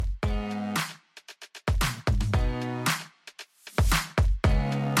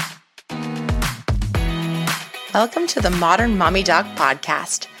Welcome to the Modern Mommy Doc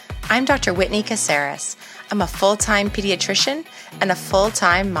Podcast. I'm Dr. Whitney Caceres. I'm a full-time pediatrician and a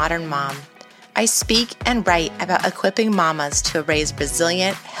full-time modern mom. I speak and write about equipping mamas to raise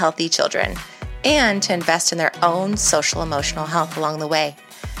resilient, healthy children and to invest in their own social emotional health along the way.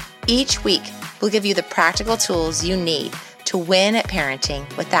 Each week, we'll give you the practical tools you need to win at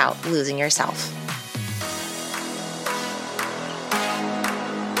parenting without losing yourself.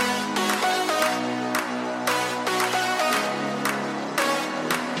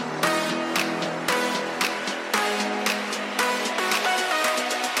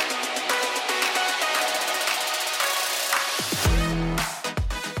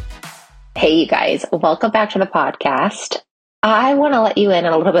 Hey, you guys, welcome back to the podcast. I want to let you in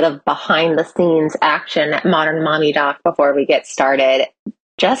on a little bit of behind the scenes action at Modern Mommy Doc before we get started,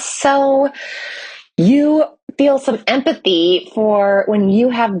 just so you feel some empathy for when you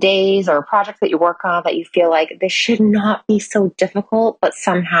have days or projects that you work on that you feel like this should not be so difficult, but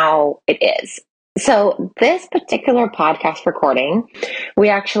somehow it is. So this particular podcast recording, we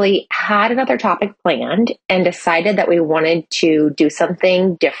actually had another topic planned and decided that we wanted to do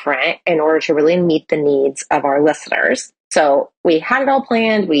something different in order to really meet the needs of our listeners. So we had it all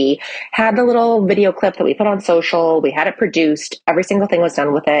planned. We had the little video clip that we put on social. We had it produced. Every single thing was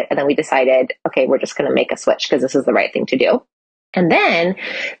done with it. And then we decided, okay, we're just going to make a switch because this is the right thing to do. And then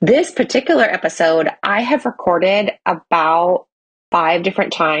this particular episode, I have recorded about 5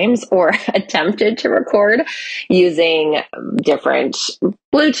 different times or attempted to record using different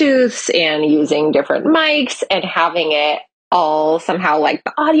Bluetooths and using different mics and having it all somehow like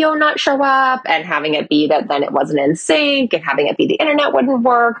the audio not show up and having it be that then it wasn't in sync and having it be the internet wouldn't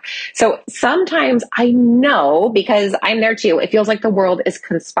work. So sometimes I know, because I'm there too, it feels like the world is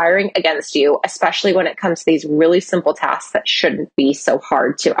conspiring against you, especially when it comes to these really simple tasks that shouldn't be so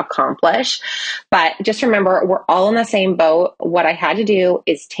hard to accomplish. But just remember, we're all in the same boat. What I had to do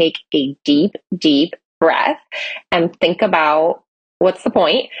is take a deep, deep breath and think about what's the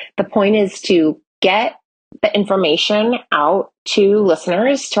point. The point is to get the information out to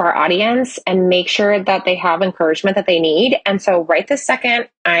listeners, to our audience, and make sure that they have encouragement that they need. And so right this second,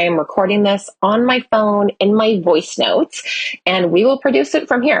 I'm recording this on my phone in my voice notes, and we will produce it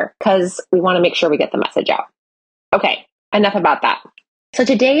from here because we want to make sure we get the message out. Okay, enough about that. So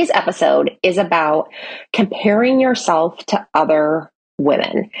today's episode is about comparing yourself to other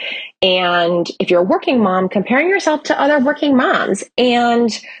women. And if you're a working mom, comparing yourself to other working moms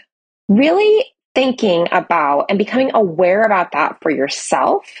and really thinking about and becoming aware about that for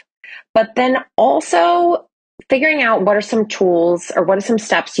yourself, but then also figuring out what are some tools or what are some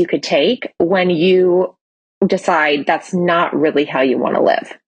steps you could take when you decide that's not really how you want to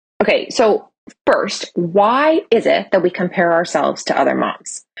live. Okay, so first, why is it that we compare ourselves to other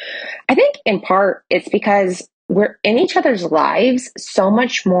moms? I think in part it's because we're in each other's lives so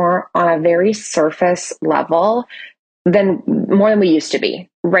much more on a very surface level than we used to be,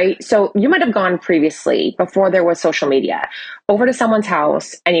 right? So you might have gone previously, before there was social media, over to someone's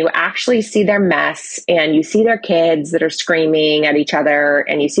house and you actually see their mess and you see their kids that are screaming at each other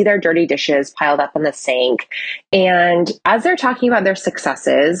and you see their dirty dishes piled up in the sink. And as they're talking about their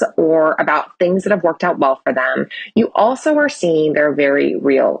successes or about things that have worked out well for them, you also are seeing their very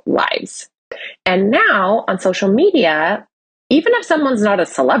real lives. And now on social media, even if someone's not a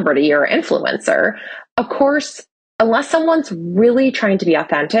celebrity or influencer, of course, unless someone's really trying to be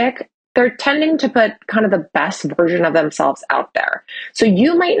authentic, they're tending to put kind of the best version of themselves out there. So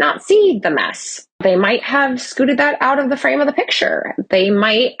you might not see the mess. They might have scooted that out of the frame of the picture. They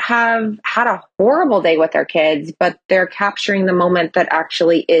might have had a horrible day with their kids, but they're capturing the moment that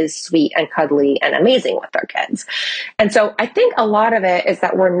actually is sweet and cuddly and amazing with their kids. And so I think a lot of it is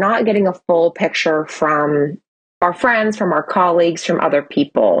that we're not getting a full picture from our friends, from our colleagues, from other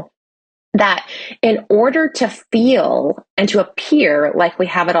people, that in order to feel and to appear like we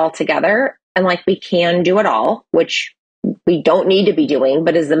have it all together and like we can do it all, which we don't need to be doing,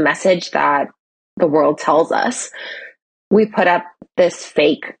 but is the message that the world tells us, we put up this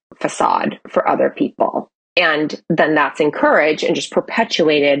fake facade for other people. And then that's encouraged and just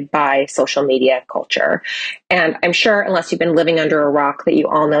perpetuated by social media culture. And I'm sure, unless you've been living under a rock, that you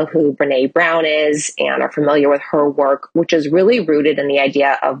all know who Brene Brown is and are familiar with her work, which is really rooted in the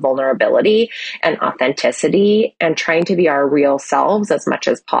idea of vulnerability and authenticity and trying to be our real selves as much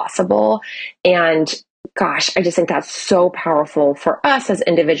as possible. And gosh, I just think that's so powerful for us as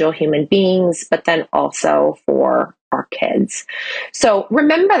individual human beings, but then also for our kids. So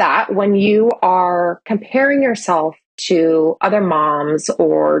remember that when you are comparing yourself to other moms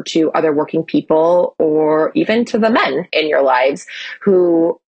or to other working people or even to the men in your lives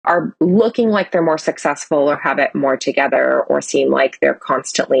who are looking like they're more successful or have it more together or seem like they're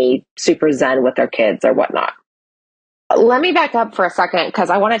constantly super zen with their kids or whatnot. Let me back up for a second because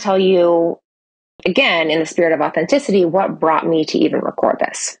I want to tell you, again, in the spirit of authenticity, what brought me to even record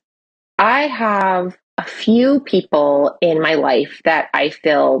this. I have a few people in my life that I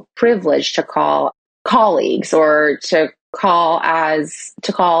feel privileged to call colleagues or to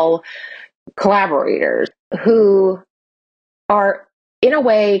call collaborators who are in a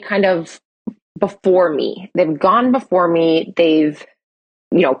way kind of before me. They've gone before me. They've,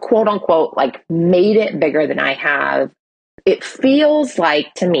 quote unquote, like made it bigger than I have. It feels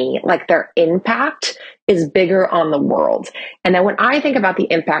like to me, like their impact is bigger on the world. And then when I think about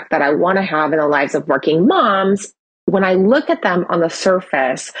the impact that I want to have in the lives of working moms, when I look at them on the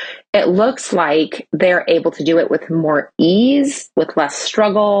surface, it looks like they're able to do it with more ease, with less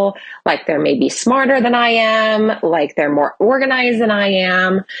struggle, like they're maybe smarter than I am, like they're more organized than I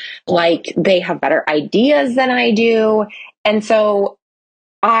am, like they have better ideas than I do. And so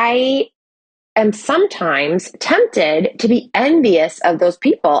I am sometimes tempted to be envious of those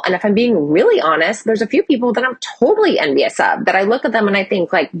people. And if I'm being really honest, there's a few people that I'm totally envious of, that I look at them and I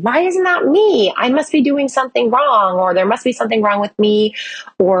think like, why isn't that me? I must be doing something wrong, or there must be something wrong with me,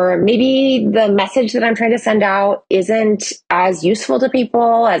 or maybe the message that I'm trying to send out isn't as useful to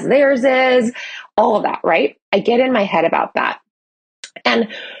people as theirs is, all of that, right? I get in my head about that. And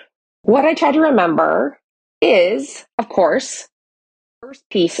what I try to remember is, of course, first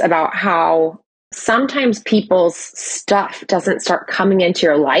piece about how sometimes people's stuff doesn't start coming into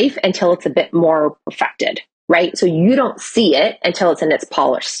your life until it's a bit more perfected, right? So you don't see it until it's in its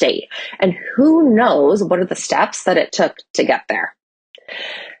polished state. And who knows what are the steps that it took to get there.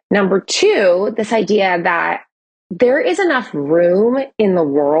 Number two, this idea that there is enough room in the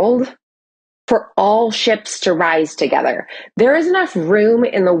world for all ships to rise together. There is enough room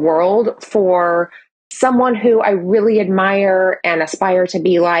in the world for someone who I really admire and aspire to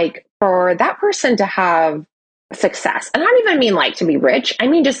be like, for that person to have success. And I don't even mean like to be rich. I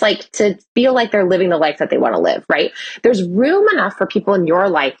mean just like to feel like they're living the life that they want to live, right? There's room enough for people in your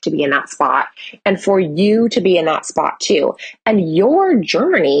life to be in that spot and for you to be in that spot too. And your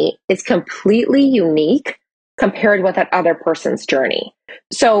journey is completely unique compared with that other person's journey.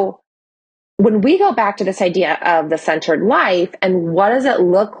 So when we go back to this idea of the centered life and what does it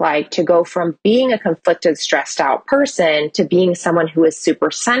look like to go from being a conflicted, stressed out person to being someone who is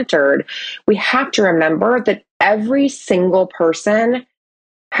super centered, we have to remember that every single person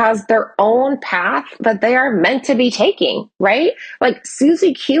has their own path that they are meant to be taking, right? Like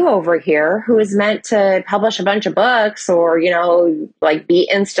Susie Q over here, who is meant to publish a bunch of books or, like be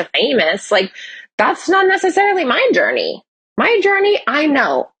Insta famous, like that's not necessarily my journey. My journey, I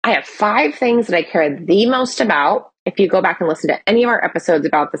know I have 5 things that I care the most about. If you go back and listen to any of our episodes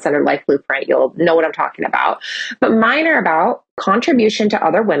about the Centered Life Blueprint, you'll know what I'm talking about. But mine are about contribution to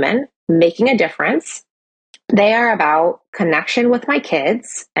other women, making a difference. They are about connection with my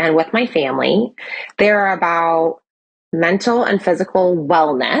kids and with my family. They're about mental and physical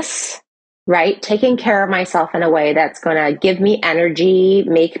wellness, right? Taking care of myself in a way that's going to give me energy,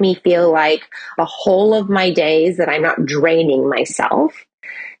 make me feel like the whole of my days that I'm not draining myself.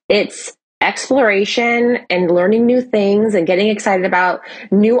 It's exploration and learning new things and getting excited about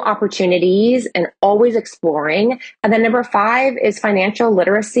new opportunities and always exploring. And then number 5 is financial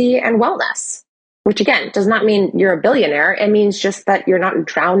literacy and wellness, which again, does not mean you're a billionaire. It means just that you're not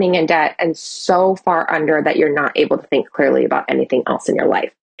drowning in debt and so far under that you're not able to think clearly about anything else in your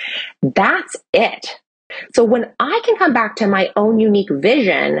life. That's it. So when I can come back to my own unique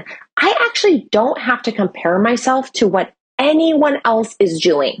vision, I actually don't have to compare myself to what anyone else is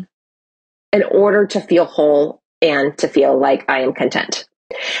doing in order to feel whole and to feel like I am content.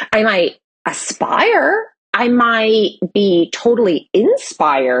 I might aspire, I might be totally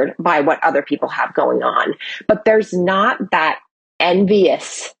inspired by what other people have going on, but there's not that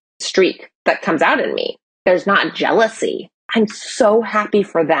envious streak that comes out in me. There's not jealousy. I'm so happy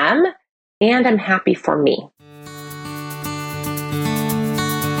for them and I'm happy for me.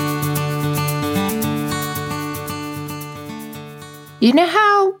 You know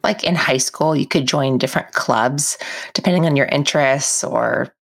how, like in high school, you could join different clubs depending on your interests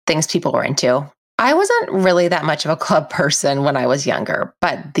or things people were into? I wasn't really that much of a club person when I was younger,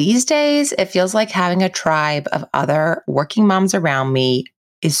 but these days it feels like having a tribe of other working moms around me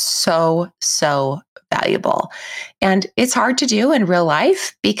is so valuable. And it's hard to do in real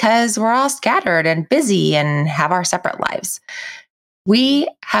life because we're all scattered and busy and have our separate lives. We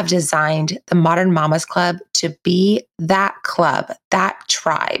have designed the Modern Mamas Club to be that club, that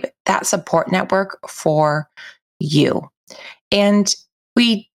tribe, that support network for you. And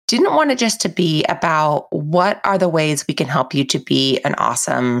we didn't want it just to be about what are the ways we can help you to be an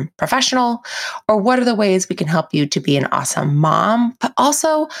awesome professional, or what are the ways we can help you to be an awesome mom, but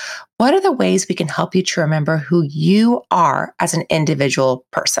also what are the ways we can help you to remember who you are as an individual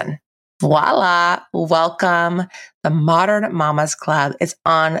person. Voila, welcome. The Modern Mamas Club is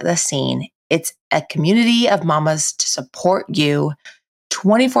on the scene. It's a community of mamas to support you,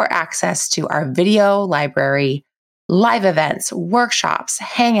 24 access to our video library, live events, workshops,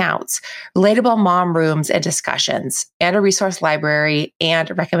 hangouts, relatable mom rooms and discussions, and a resource library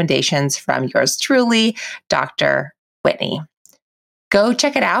and recommendations from yours truly, Dr. Whitney. Go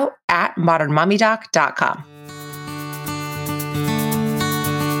check it out at modernmommydoc.com.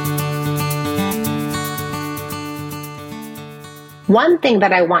 One thing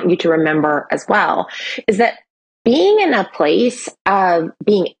that I want you to remember as well is that being in a place of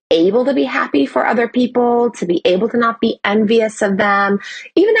being able to be happy for other people, to be able to not be envious of them,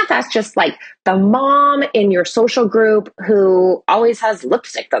 even if that's just like the mom in your social group who always has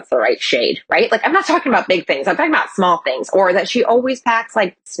lipstick that's the right shade, right? Like, I'm not talking about big things. I'm talking about small things, or that she always packs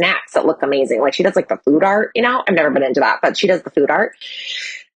like snacks that look amazing. Like she does like the food art, I've never been into that, but she does the food art.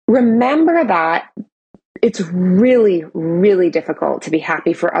 Remember that it's really, really difficult to be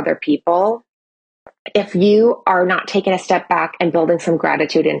happy for other people if you are not taking a step back and building some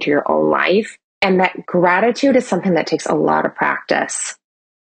gratitude into your own life. And that gratitude is something that takes a lot of practice,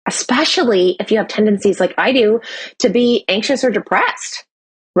 especially if you have tendencies like I do to be anxious or depressed,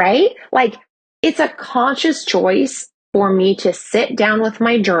 right? Like, it's a conscious choice for me to sit down with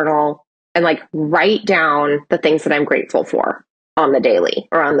my journal and like write down the things that I'm grateful for on the daily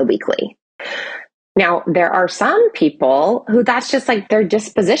or on the weekly. Now, there are some people who that's just like their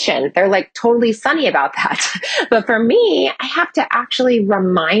disposition. They're like totally sunny about that. But for me, I have to actually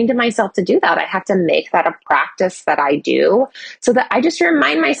remind myself to do that. I have to make that a practice that I do so that I just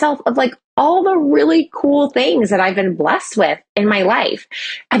remind myself of like all the really cool things that I've been blessed with in my life.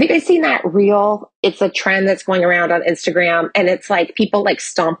 I think I've seen that reel. It's a trend that's going around on Instagram, and it's like people like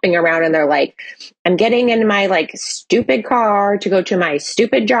stomping around and they're like, I'm getting in my like stupid car to go to my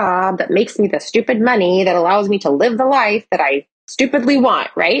stupid job that makes me the stupid money that allows me to live the life that I stupidly want,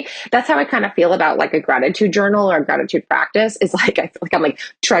 right? That's how I kind of feel about like a gratitude journal or a gratitude practice. Is like, I feel like I'm like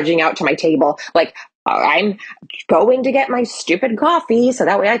trudging out to my table, like I'm going to get my stupid coffee so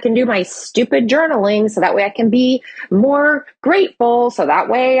that way I can do my stupid journaling, so that way I can be more grateful, so that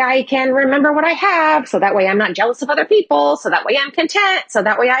way I can remember what I have, so that way I'm not jealous of other people, so that way I'm content, so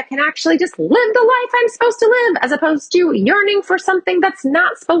that way I can actually just live the life I'm supposed to live, as opposed to yearning for something that's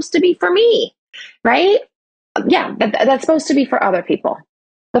not supposed to be for me, right? Yeah, that's supposed to be for other people.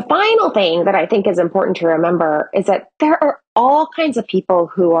 The final thing that I think is important to remember is that there are all kinds of people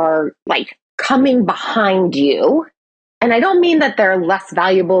who are like coming behind you. And I don't mean that they're less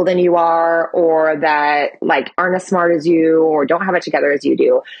valuable than you are, or that like aren't as smart as you, or don't have it together as you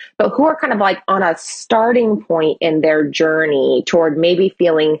do, but who are kind of like on a starting point in their journey toward maybe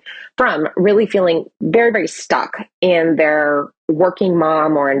really feeling very, very stuck in their working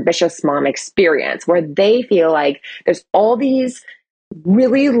mom or ambitious mom experience, where they feel like there's all these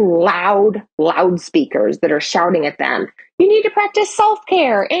really loud loudspeakers that are shouting at them. You need to practice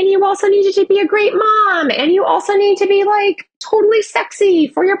self-care, and you also need to be a great mom, and you also need to be like totally sexy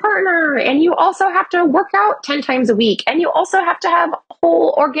for your partner, and you also have to work out 10 times a week, and you also have to have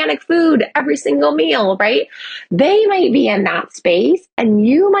whole organic food every single meal, right? They might be in that space, and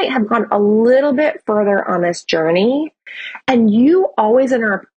you might have gone a little bit further on this journey, and you always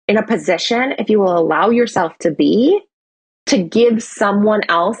are in a position, if you will allow yourself to give someone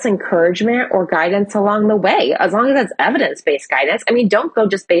else encouragement or guidance along the way, as long as it's evidence-based guidance. I mean, don't go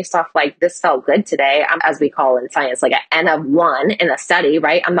just based off like, this felt good today. I'm, as we call in science, like an N of one in a study,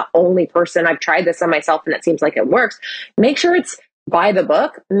 right? I'm the only person. I've tried this on myself and it seems like it works. Make sure it's by the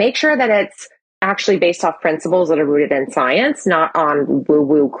book. Make sure that it's actually based off principles that are rooted in science, not on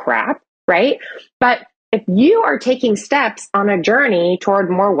woo-woo crap, right? But if you are taking steps on a journey toward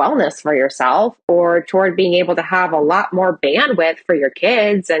more wellness for yourself, or toward being able to have a lot more bandwidth for your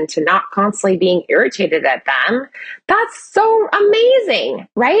kids and to not constantly being irritated at them, that's so amazing,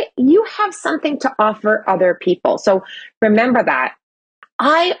 right? You have something to offer other people. So remember that.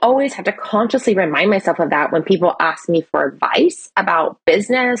 I always have to consciously remind myself of that when people ask me for advice about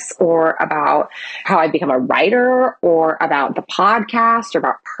business, or about how I become a writer, or about the podcast, or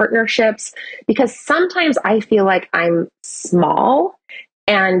about partnerships, because sometimes I feel like I'm small,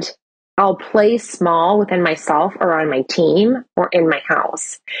 and I'll play small within myself or on my team or in my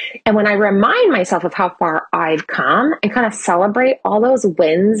house. And when I remind myself of how far I've come and kind of celebrate all those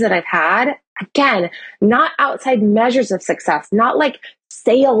wins that I've had, again, not outside measures of success, not like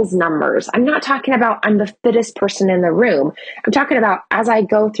sales numbers. I'm not talking about I'm the fittest person in the room. I'm talking about as I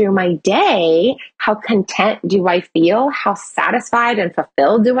go through my day, how content do I feel? How satisfied and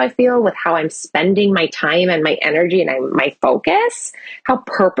fulfilled do I feel with how I'm spending my time and my energy and my focus? How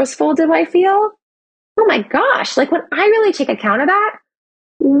purposeful do I feel? Oh my gosh, like when I really take account of that,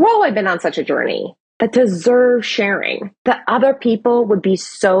 whoa, I've been on such a journey that deserves sharing, that other people would be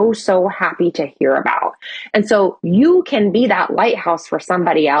so, so happy to hear about. And so you can be that lighthouse for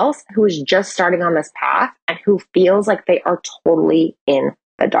somebody else who is just starting on this path and who feels like they are totally in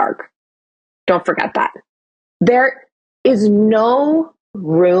the dark. Don't forget that. There is no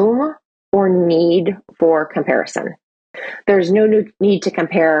room or need for comparison. There's no need to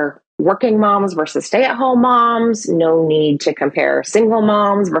compare working moms versus stay-at-home moms, no need to compare single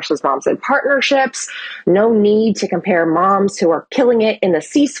moms versus moms in partnerships, no need to compare moms who are killing it in the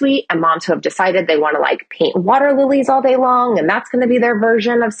C-suite and moms who have decided they want to like paint water lilies all day long and that's going to be their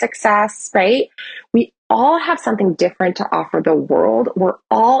version of success, right? We all have something different to offer the world. We're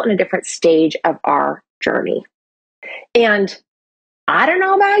all in a different stage of our journey. And I don't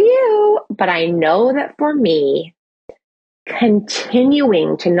know about you, but I know that for me,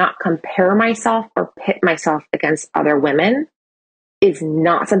 continuing to not compare myself or pit myself against other women is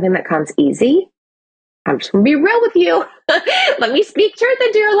not something that comes easy. I'm just going to be real with you. Let me speak truth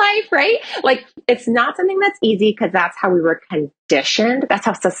into your life, right? Like, it's not something that's easy because that's how we were conditioned. That's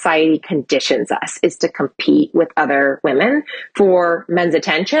how society conditions us, is to compete with other women for men's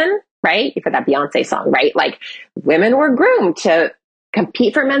attention, right? For that Beyonce song, right? Like, women were groomed to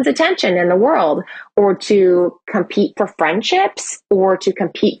compete for men's attention in the world, or to compete for friendships, or to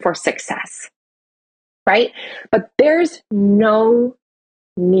compete for success, right? But there's no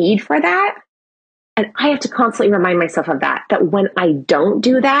need for that. And I have to constantly remind myself of that when I don't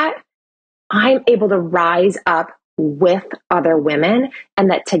do that, I'm able to rise up with other women,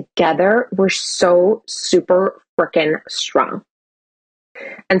 and that together we're so super freaking strong.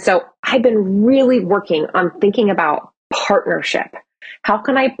 And so I've been really working on thinking about partnership. How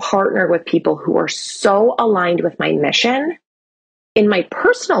can I partner with people who are so aligned with my mission in my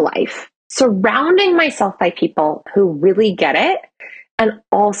personal life, surrounding myself by people who really get it, and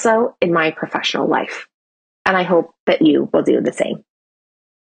also in my professional life? And I hope that you will do the same.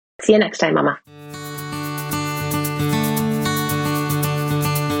 See you next time, Mama.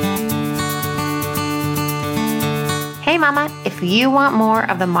 Hey Mama, if you want more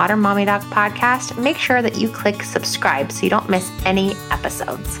of the Modern Mommy Doc podcast, make sure that you click subscribe so you don't miss any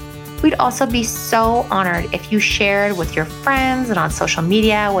episodes. We'd also be so honored if you shared with your friends and on social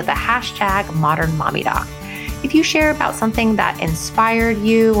media with the hashtag Modern Mommy Doc. If you share about something that inspired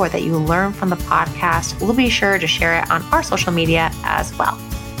you or that you learned from the podcast, we'll be sure to share it on our social media as well.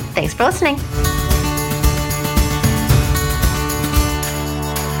 Thanks for listening.